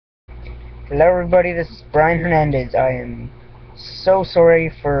Hello everybody, this is Brian Hernandez. I am so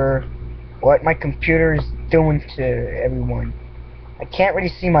sorry for what my computer is doing to everyone. I can't really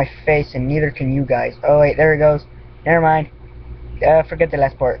see my face and neither can you guys. Oh wait, there it goes. Never mind. Forget the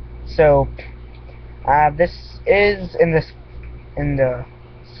last part. So, this is in the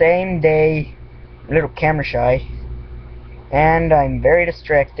same day, a little camera shy, and I'm very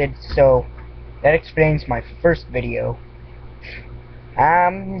distracted, so that explains my first video.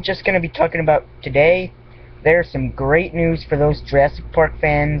 I'm just going to be talking about today. There's some great news for those Jurassic Park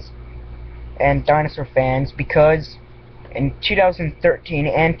fans and dinosaur fans, because in 2013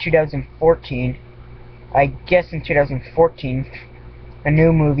 and 2014, I guess in 2014, a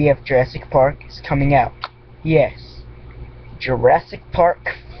new movie of Jurassic Park is coming out. Yes, Jurassic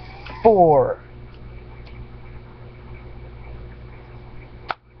Park 4.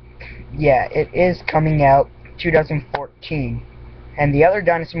 Yeah, it is coming out 2014. And the other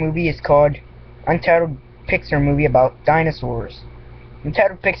dinosaur movie is called Untitled Pixar movie about dinosaurs.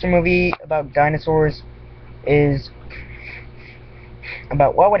 Untitled Pixar movie about dinosaurs is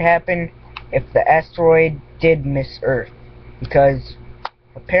about what would happen if the asteroid did miss Earth. Because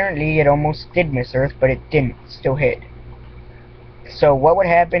apparently it almost did miss Earth, but it didn't. It still hit. So what would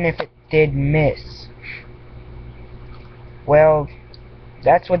happen if it did miss? Well,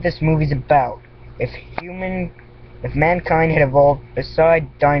 that's what this movie's about. If mankind had evolved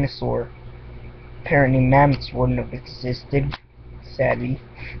beside dinosaur, apparently mammoths wouldn't have existed, sadly.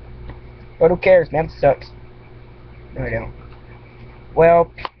 But who cares? Mammoth sucks. No, I don't.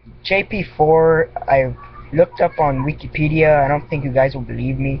 Well, JP4, I looked up on Wikipedia. I don't think you guys will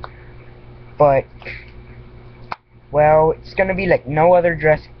believe me, but well, it's gonna be like no other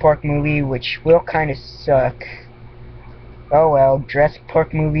Jurassic Park movie, which will kinda suck. Oh well, Jurassic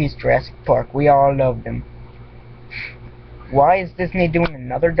Park movie is Jurassic Park. We all love them. Why is Disney doing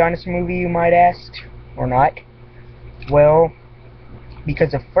another dinosaur movie, you might ask? Or not? Well,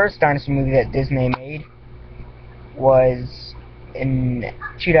 because the first dinosaur movie that Disney made was in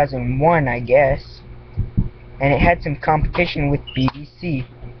 2001, I guess. And it had some competition with BBC.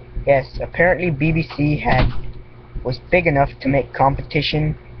 Yes, apparently BBC was big enough to make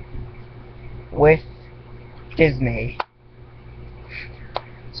competition with Disney.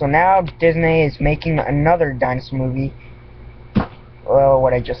 So now Disney is making another dinosaur movie. Well,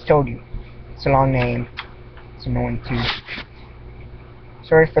 what I just told you. It's a long name. It's annoying too.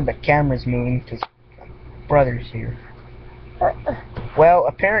 Sorry for the cameras moving, because my brother's here. Well,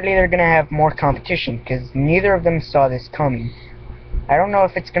 apparently they're gonna have more competition, because neither of them saw this coming. I don't know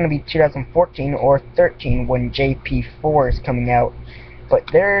if it's gonna be 2014 or 13 when JP4 is coming out, but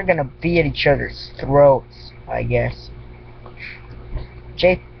they're gonna be at each other's throats, I guess.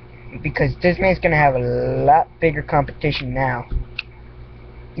 Because Disney's gonna have a lot bigger competition now.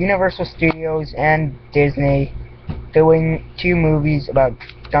 Universal Studios and Disney doing 2 movies about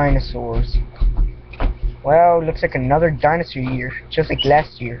dinosaurs. Well, looks like another dinosaur year, just like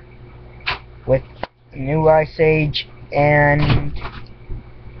last year, with New Ice Age and,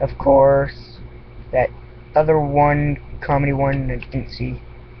 of course, that other one, comedy one I didn't see.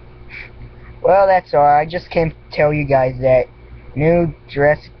 Well, that's all. I just came to tell you guys that new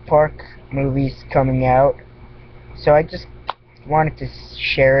Jurassic Park movie's coming out, so I just wanted to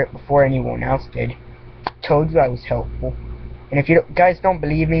share it before anyone else did. Told you I was helpful. And if you guys don't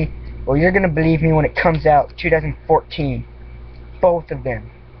believe me, well, you're gonna believe me when it comes out, 2014. Both of them.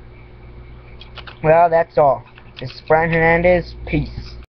 Well, that's all. This is Brian Hernandez. Peace.